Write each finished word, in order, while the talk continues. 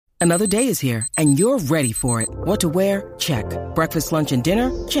Another day is here, and you're ready for it. What to wear? Check. Breakfast, lunch, and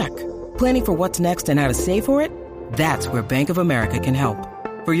dinner? Check. Planning for what's next and how to save for it? That's where Bank of America can help.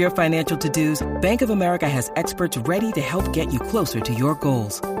 For your financial to-dos, Bank of America has experts ready to help get you closer to your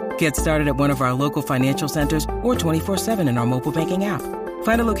goals. Get started at one of our local financial centers or 24/7 in our mobile banking app.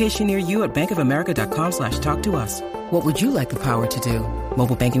 Find a location near you at bankofamerica.com/talktous. What would you like the power to do?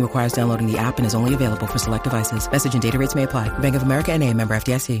 Mobile banking requires downloading the app and is only available for select devices. Message and data rates may apply. Bank of America N.A., member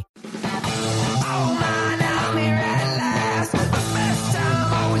FDIC.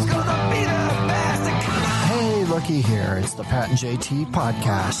 Hey, looky here. It's the Pat and JT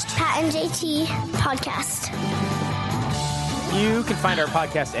podcast. Pat and JT podcast. You can find our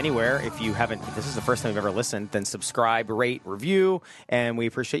podcast anywhere. If this is the first time you've ever listened, then subscribe, rate, review, and we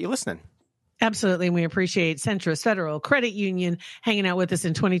appreciate you listening. Absolutely. And we appreciate Centrist Federal Credit Union hanging out with us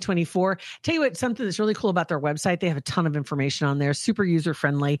in 2024. Tell you what, something that's really cool about their website, they have a ton of information on there, super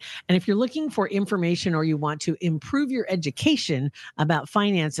user-friendly. And if you're looking for information or you want to improve your education about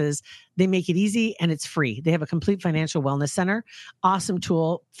finances, they make it easy and it's free. They have a complete financial wellness center. Awesome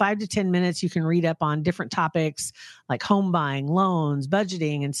tool. 5 to 10 minutes. You can read up on different topics like home buying, loans,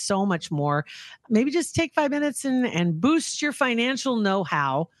 budgeting, and so much more. Maybe just take 5 minutes and boost your financial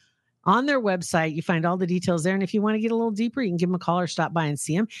know-how. On their website, you find all the details there. And if you want to get a little deeper, you can give them a call or stop by and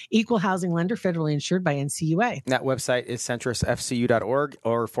see them. Equal housing lender, federally insured by NCUA. That website is centristfcu.org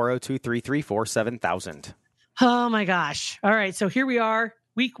or 402-334-7000. Oh, my gosh. All right. So here we are,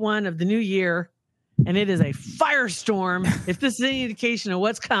 week 1 of the new year, and it is a firestorm. If this is any indication of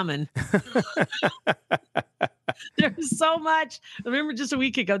what's coming. There's so much. I remember just a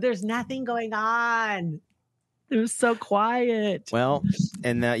week ago, there's nothing going on. It was so quiet. Well,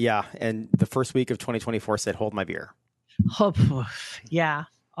 and the first week of 2024 said, hold my beer. Yeah,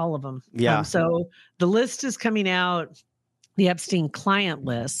 all of them. Yeah. So the list is coming out, the Epstein client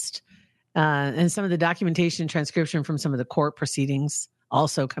list, and some of the documentation and transcription from some of the court proceedings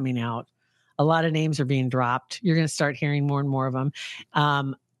also coming out. A lot of names are being dropped. You're going to start hearing more and more of them.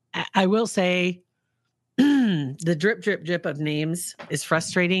 I will say the drip, drip, drip of names is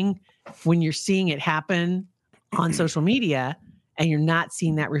frustrating when you're seeing it happen on social media and you're not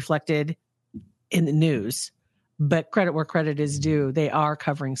seeing that reflected in the news. But credit where credit is due, they are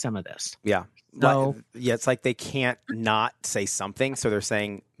covering some of this. Yeah. So, yeah, it's like they can't not say something, so they're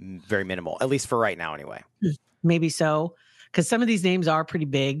saying very minimal, at least for right now anyway. Maybe so, because some of these names are pretty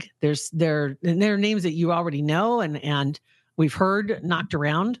big. There are names that you already know and we've heard knocked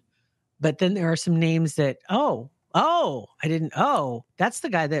around, but then there are some names that, that's the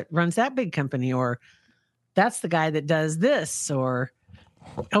guy that runs that big company, or that's the guy that does this, or,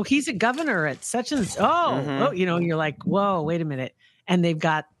 he's a governor at such and you're like, whoa, wait a minute. And they've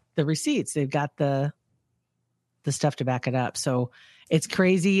got the receipts. They've got the stuff to back it up. So it's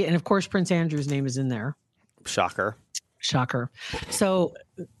crazy. And of course, Prince Andrew's name is in there. Shocker. So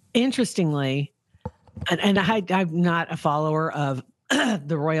interestingly, and I'm not a follower of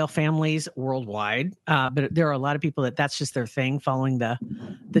the royal families worldwide, but there are a lot of people that's just their thing, following the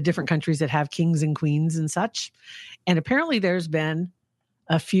different countries that have kings and queens and such. And apparently there's been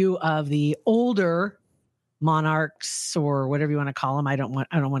a few of the older monarchs, or whatever you want to call them.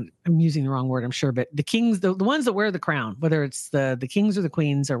 I'm using the wrong word, I'm sure, but the kings, the ones that wear the crown, whether it's the kings or the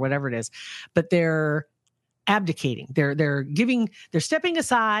queens or whatever it is, but they're abdicating. They're stepping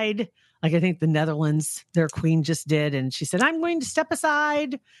aside. Like I think the Netherlands, their queen just did. And she said, I'm going to step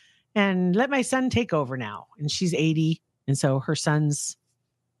aside and let my son take over now. And she's 80. And so her son's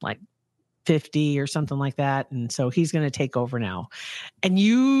like 50 or something like that. And so he's going to take over now. And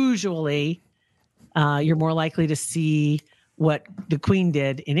usually you're more likely to see what the queen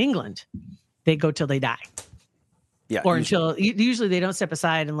did in England. They go till they die. Yeah. Or usually they don't step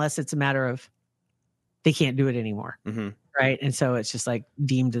aside unless it's a matter of they can't do it anymore. Mm-hmm. Right. And so it's just like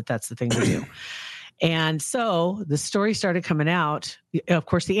deemed that that's the thing to do. And so the story started coming out. Of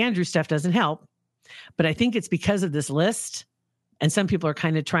course, the Andrew stuff doesn't help, but I think it's because of this list. And some people are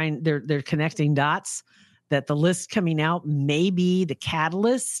kind of they're connecting dots that the list coming out may be the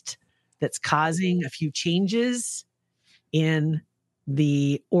catalyst that's causing a few changes in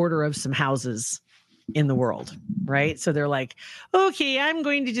the order of some houses in the world, right? So they're like, okay, I'm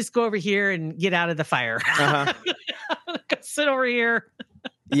going to just go over here and get out of the fire. Uh-huh. Go sit over here.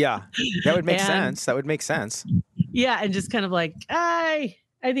 Yeah, that would make sense. That would make sense. Yeah, and just kind of like, I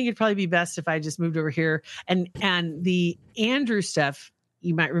think it'd probably be best if I just moved over here. And the Andrew stuff,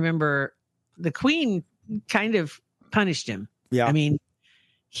 you might remember, the Queen kind of punished him. Yeah, I mean,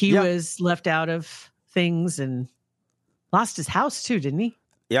 he was left out of things and lost his house too, didn't he?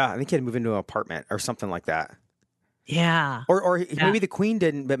 Yeah, I think he had to move into an apartment or something like that. Yeah. Or maybe the Queen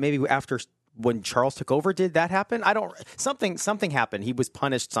didn't, but maybe after when Charles took over, did that happen? I don't. Something happened. He was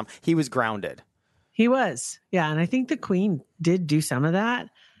punished. He was grounded. He was. Yeah, and I think the Queen did do some of that,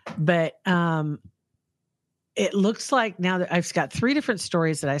 but it looks like now that I've got 3 different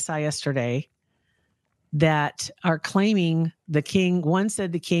stories that I saw yesterday that are claiming the king. One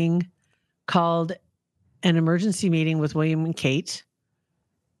said the king called an emergency meeting with William and Kate.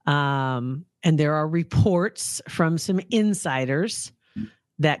 And there are reports from some insiders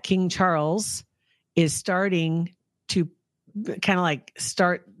that King Charles is starting to kind of like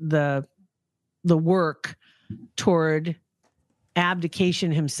start the work toward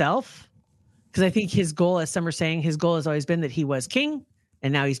abdication himself. Because I think his goal, as some are saying, his goal has always been that he was king,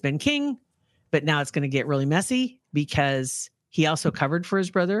 and now he's been king. But now it's going to get really messy because he also covered for his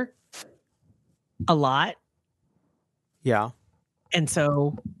brother a lot. Yeah. And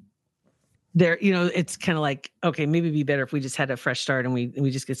so there, it's kind of like, okay, maybe it'd be better if we just had a fresh start and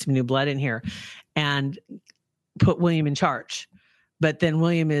we just get some new blood in here and put William in charge. But then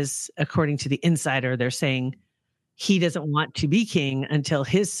William is, according to the insider, they're saying he doesn't want to be king until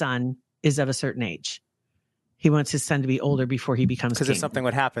his son is of a certain age. He wants his son to be older before he becomes king. Because if something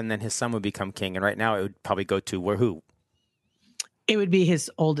would happen, then his son would become king. And right now it would probably go to who? It would be his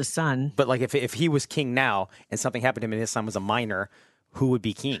oldest son. But like if he was king now and something happened to him and his son was a minor, who would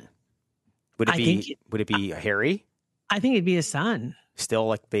be king? Would it be Harry? I think it'd be his son. Still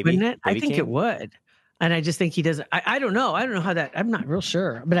like baby? Wouldn't it? Baby I think king? it would. And I just think he doesn't. I don't know. I don't know how that. I'm not real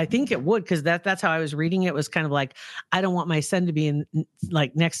sure, but I think it would because that's how I was reading it. It was kind of like I don't want my son to be in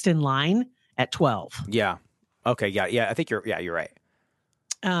like next in line at 12. Yeah. Okay. Yeah. I think you're right.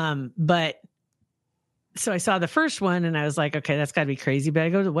 But so I saw the first one and I was like, okay, that's got to be crazy. But I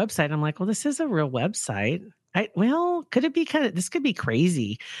go to the website and I'm like, well, this is a real website. Could it be this could be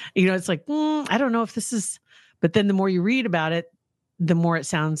crazy? It's like, I don't know if this is. But then the more you read about it, the more it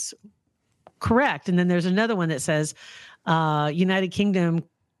sounds correct. And then there's another one that says, United Kingdom,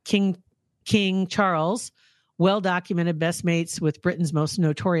 King Charles, well-documented best mates with Britain's most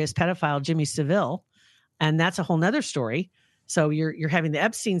notorious pedophile, Jimmy Savile. And that's a whole nother story. So you're having the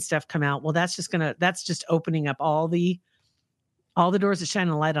Epstein stuff come out. Well, that's just opening up all the doors that shine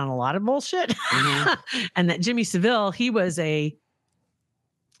a light on a lot of bullshit. Mm-hmm. And that Jimmy Savile, he was a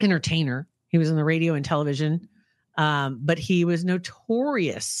entertainer. He was on the radio and television. But he was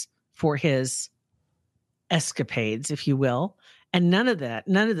notorious for his escapades, if you will. And none of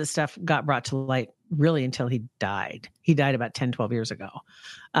the stuff got brought to light really until he died. He died about 10, 12 years ago.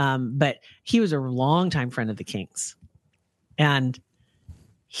 But he was a longtime friend of the king's. And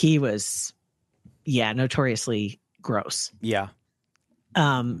he was, notoriously gross. Yeah.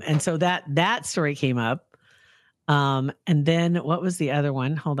 And so that story came up. And then what was the other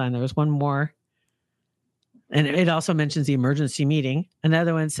one? Hold on. There was one more. And it also mentions the emergency meeting.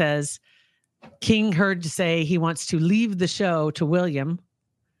 Another one says, King heard to say he wants to leave the show to William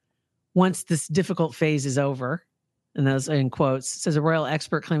once this difficult phase is over. And those are in quotes. It says a royal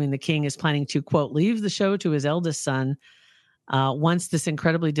expert claiming the king is planning to, quote, leave the show to his eldest son once this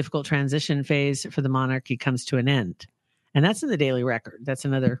incredibly difficult transition phase for the monarchy comes to an end. And that's in the Daily Record. That's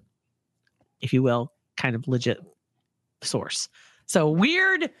another, if you will, kind of legit source. So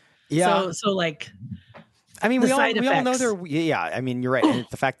weird. Yeah. So like, I mean, we all know I mean, you're right. And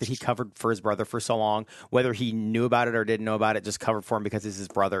the fact that he covered for his brother for so long, whether he knew about it or didn't know about it, just covered for him because it's his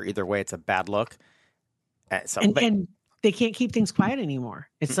brother. Either way, it's a bad look. And they can't keep things quiet anymore.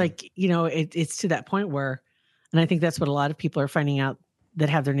 It's like, it's to that point where, and I think that's what a lot of people are finding out that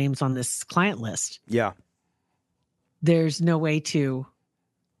have their names on this client list. Yeah. There's no way to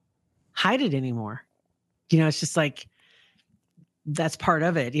hide it anymore. It's just like, that's part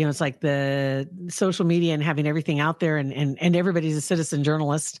of it. It's like the social media and having everything out there and everybody's a citizen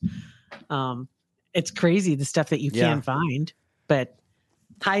journalist. It's crazy the stuff that you can find, but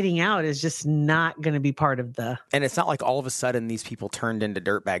hiding out is just not going to be part of the. And it's not like all of a sudden these people turned into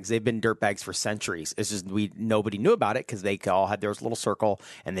dirtbags. They've been dirtbags for centuries. It's just nobody knew about it because they all had their little circle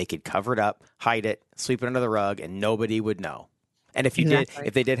and they could cover it up, hide it, sweep it under the rug, and nobody would know. And if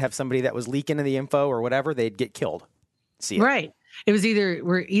they did have somebody that was leaking the info or whatever, they'd get killed. Right. It was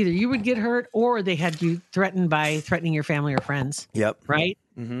either you would get hurt or they had you threatening your family or friends. Yep. Right.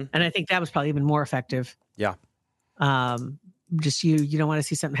 Mm-hmm. And I think that was probably even more effective. Yeah. Just you don't want to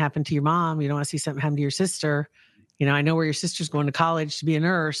see something happen to your mom. You don't want to see something happen to your sister. I know where your sister's going to college to be a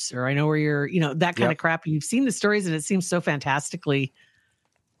nurse, or I know where you're, that kind of crap. You've seen the stories and it seems so fantastically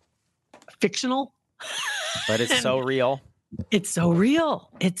fictional. But it's so real. It's so real.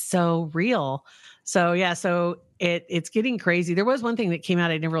 It's so real. So, yeah. So it's getting crazy. There was one thing that came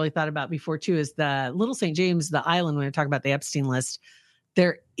out I never really thought about before too, is the Little St. James, the island, when I talk about the Epstein list,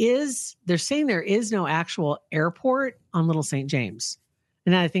 they're saying there is no actual airport on Little St. James.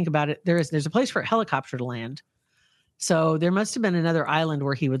 And now I think about it, there's a place for a helicopter to land. So there must have been another island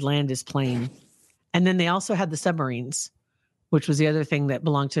where he would land his plane. And then they also had the submarines, which was the other thing that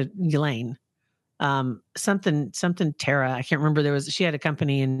belonged to Elaine. Something Tara, I can't remember. She had a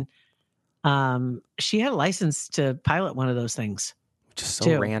company, and she had a license to pilot one of those things. Which is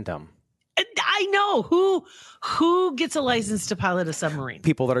so random. I know who gets a license to pilot a submarine.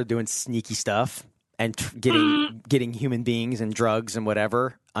 People that are doing sneaky stuff and getting human beings and drugs and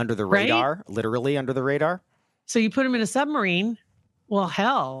whatever under the radar, right? Literally under the radar. So you put them in a submarine. Well,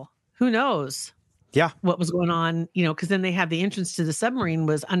 hell, who knows? Yeah, what was going on? Because then they have the entrance to the submarine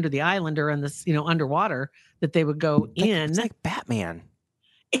was under the island or in this, underwater that they would go in. It's like Batman.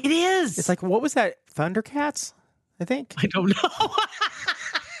 It is. It's like, what was that? Thundercats? I think. I don't know.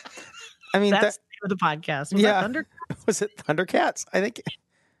 I mean, that's the name of the podcast. Was that Thundercats? Was it Thundercats? I think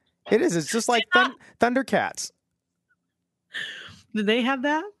it is. It's just like Thundercats. Did they have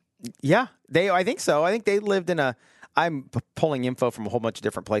that? Yeah, I think so. I think they lived in I'm pulling info from a whole bunch of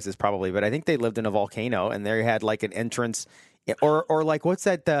different places probably, but I think they lived in a volcano and they had like an entrance or like, what's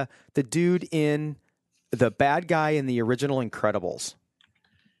that? The dude in the bad guy in the original Incredibles.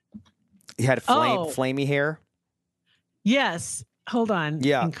 He had flamey hair. Yes. Hold on.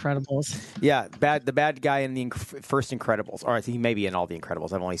 Yeah. Incredibles. Yeah. The bad guy in the first Incredibles. All right. He may be in all the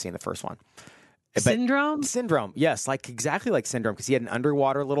Incredibles. I've only seen the first one. Syndrome? Syndrome. Yes. Like exactly like Syndrome. Because he had an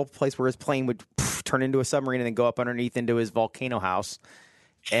underwater little place where his plane would turn into a submarine and then go up underneath into his volcano house.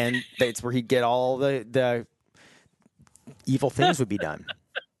 And that's where he'd get all the evil things would be done.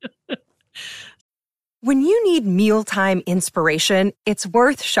 When you need mealtime inspiration, it's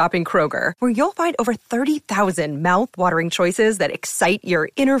worth shopping Kroger, where you'll find over 30,000 mouth-watering choices that excite your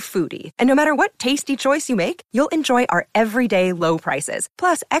inner foodie. And no matter what tasty choice you make, you'll enjoy our everyday low prices,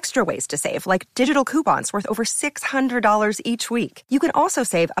 plus extra ways to save, like digital coupons worth over $600 each week. You can also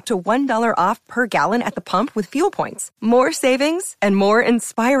save up to $1 off per gallon at the pump with fuel points. More savings and more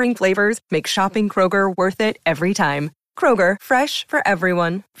inspiring flavors make shopping Kroger worth it every time. Kroger, fresh for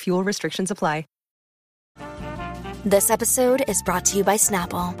everyone. Fuel restrictions apply. This episode is brought to you by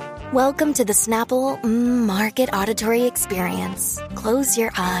Snapple. Welcome to the Snapple Market Auditory Experience. Close your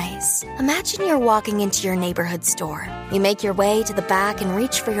eyes. Imagine you're walking into your neighborhood store. You make your way to the back and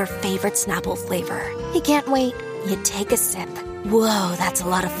reach for your favorite Snapple flavor. You can't wait. You take a sip. Whoa, that's a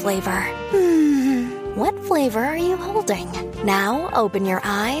lot of flavor. What flavor are you holding? Now open your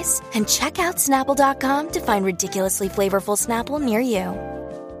eyes and check out Snapple.com to find ridiculously flavorful Snapple near you.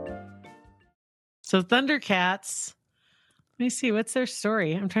 So Thundercats, let me see, what's their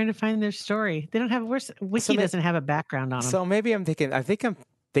story? I'm trying to find their story. They don't have, Wiki doesn't have a background on them. So maybe I'm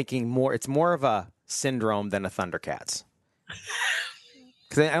thinking more, it's more of a Syndrome than a Thundercats.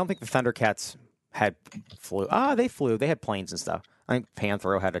 Because I don't think the Thundercats flew. They flew. They had planes and stuff. I think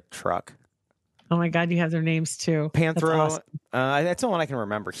Panthro had a truck. Oh my God, you have their names too. Panthro, that's awesome. That's the one I can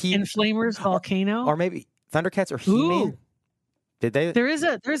remember. Inflamers Volcano? Or maybe Thundercats or He-Man. Did they? There is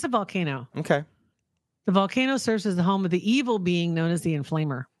a volcano. Okay. The volcano serves as the home of the evil being known as the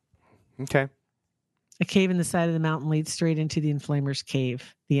Inflamer. Okay. A cave in the side of the mountain leads straight into the Inflamer's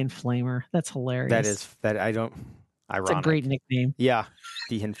cave. The Inflamer. That's hilarious. Ironic. It's a great nickname. Yeah.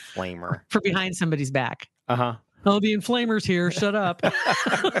 The Inflamer. For behind somebody's back. Uh-huh. Oh, the Inflamer's here. Shut up.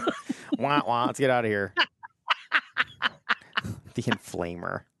 Wah, wah. Let's get out of here. The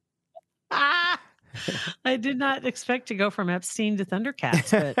Inflamer. I did not expect to go from Epstein to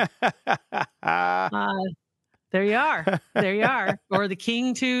Thundercats, but there you are. There you are. Or the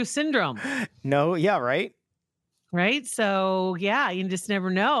king to Syndrome. No, yeah, right? Right? So, yeah, you just never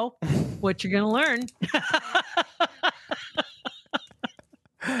know what you're going to learn.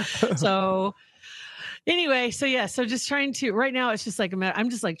 So, anyway, so just trying to, right now, it's just like, I'm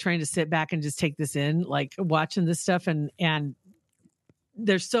just like trying to sit back and just take this in, like watching this stuff. And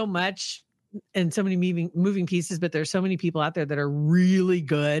there's so much and so many moving pieces, but there's so many people out there that are really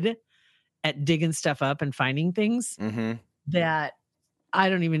good at digging stuff up and finding things that I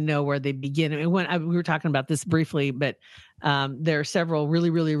don't even know where they begin. And we were talking about this briefly, but there are several really,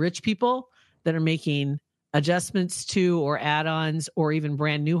 really rich people that are making adjustments to or add-ons or even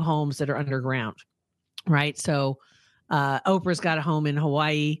brand new homes that are underground. Right. So Oprah's got a home in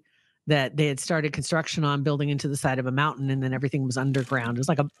Hawaii that they had started construction on, building into the side of a mountain, and then everything was underground. It was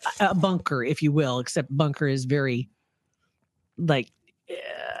like a bunker, if you will, except bunker is very like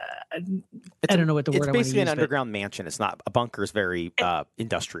I don't know what the word It's I want to basically use, an but underground mansion. It's not a bunker. Is very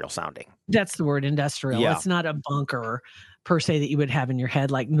industrial sounding. that's the word, industrial. Yeah. It's not a bunker per se that you would have in your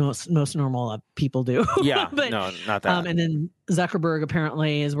head like most normal people do. Yeah, but, no, not that. And then Zuckerberg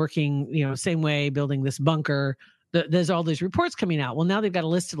apparently is working, same way, building this bunker. There's all these reports coming out. Well, now they've got a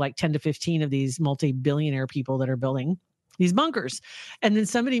list of like 10 to 15 of these multi-billionaire people that are building these bunkers. And then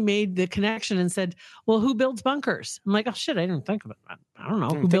somebody made the connection and said, well, who builds bunkers? I'm like, oh shit, I didn't think of it. I don't know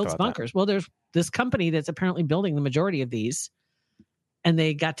who builds bunkers. Well, there's this company that's apparently building the majority of these. And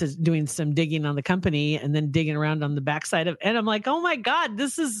they got to doing some digging on the company and then digging around on the backside of, and I'm like, oh my God,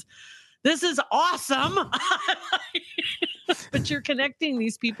 this is awesome. But you're connecting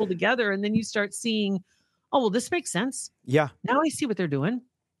these people together and then you start seeing, oh, well, this makes sense. Yeah. Now I see what they're doing.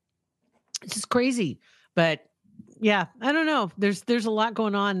 It's just crazy. But yeah, I don't know. There's a lot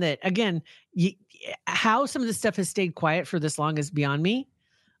going on that, again, how some of this stuff has stayed quiet for this long is beyond me.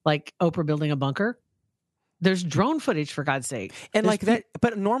 Like Oprah building a bunker. There's drone footage, for God's sake. And like that,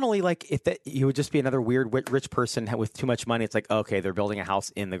 but normally, like if that, you would just be another weird rich person with too much money. It's like, okay, they're building a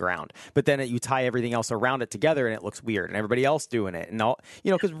house in the ground, but then you tie everything else around it together, and it looks weird, and everybody else doing it, and all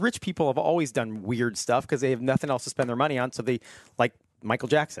because rich people have always done weird stuff because they have nothing else to spend their money on. So they, like Michael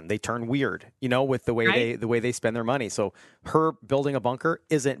Jackson, they turn weird, with the way they spend their money. So her building a bunker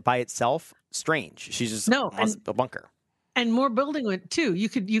isn't by itself strange. She's just wants a bunker. And more building it too. You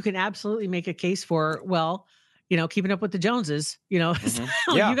could absolutely make a case for, well, keeping up with the Joneses, Mm-hmm.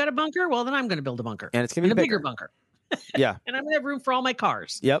 You got a bunker? Well, then I'm going to build a bunker. And it's going to be a bigger bunker. Yeah. And I'm going to have room for all my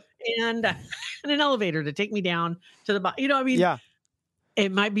cars. Yep. And an elevator to take me down to the bottom. Yeah.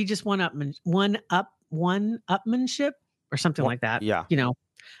 It might be just one-upmanship or something like that. Yeah.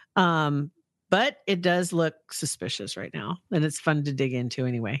 But it does look suspicious right now. And it's fun to dig into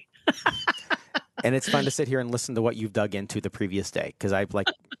anyway. And it's fun to sit here and listen to what you've dug into the previous day. Because I didn't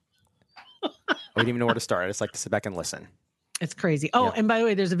even know where to start. I just like to sit back and listen. It's crazy. Oh, and by the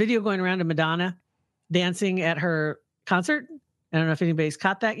way, there's a video going around of Madonna dancing at her concert. I don't know if anybody's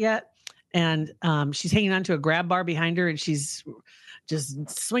caught that yet. And she's hanging onto a grab bar behind her and she's just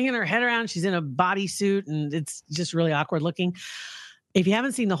swinging her head around. She's in a bodysuit and it's just really awkward looking. If you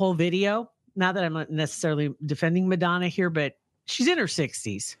haven't seen the whole video, not that I'm not necessarily defending Madonna here, but she's in her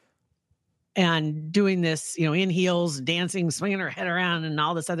 60s. And doing this, in heels, dancing, swinging her head around and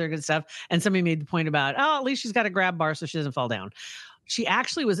all this other good stuff. And somebody made the point about, at least she's got a grab bar so she doesn't fall down. She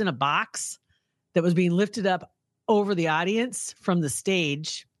actually was in a box that was being lifted up over the audience from the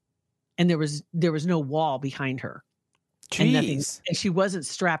stage. And there was no wall behind her. Jeez. And she wasn't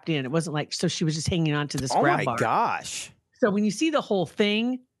strapped in. It wasn't like, so she was just hanging on to this grab bar. Oh my gosh. So when you see the whole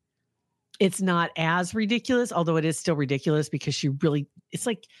thing, it's not as ridiculous, although it is still ridiculous because it's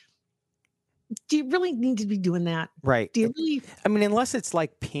like, do you really need to be doing that? Right. Do you really? I mean, unless it's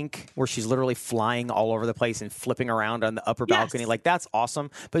like Pink, where she's literally flying all over the place and flipping around on the upper balcony, like that's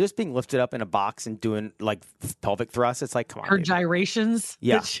awesome. But just being lifted up in a box and doing like pelvic thrusts, it's like, come on. Her gyrations.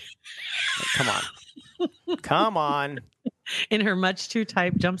 Yeah. Come on. Come on. In her much too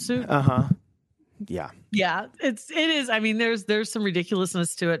tight jumpsuit. Uh-huh. Yeah. Yeah. It is. I mean, there's some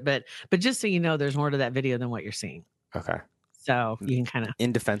ridiculousness to it, but just so you know, there's more to that video than what you're seeing. Okay. So you can kind of.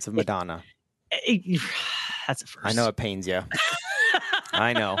 In defense of Madonna. That's a first. I know it pains you.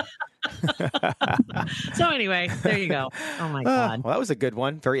 I know. So anyway, there you go. Oh my God. Well, that was a good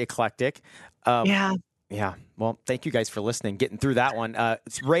one. Very eclectic. Yeah. Yeah. Well, thank you guys for listening, getting through that one.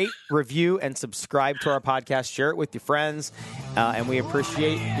 Rate, review, and subscribe to our podcast. Share it with your friends. And we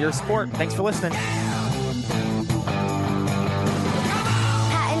appreciate your support. Thanks for listening. Pat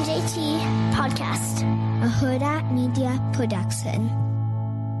and JT Podcast, a Huda Media Production.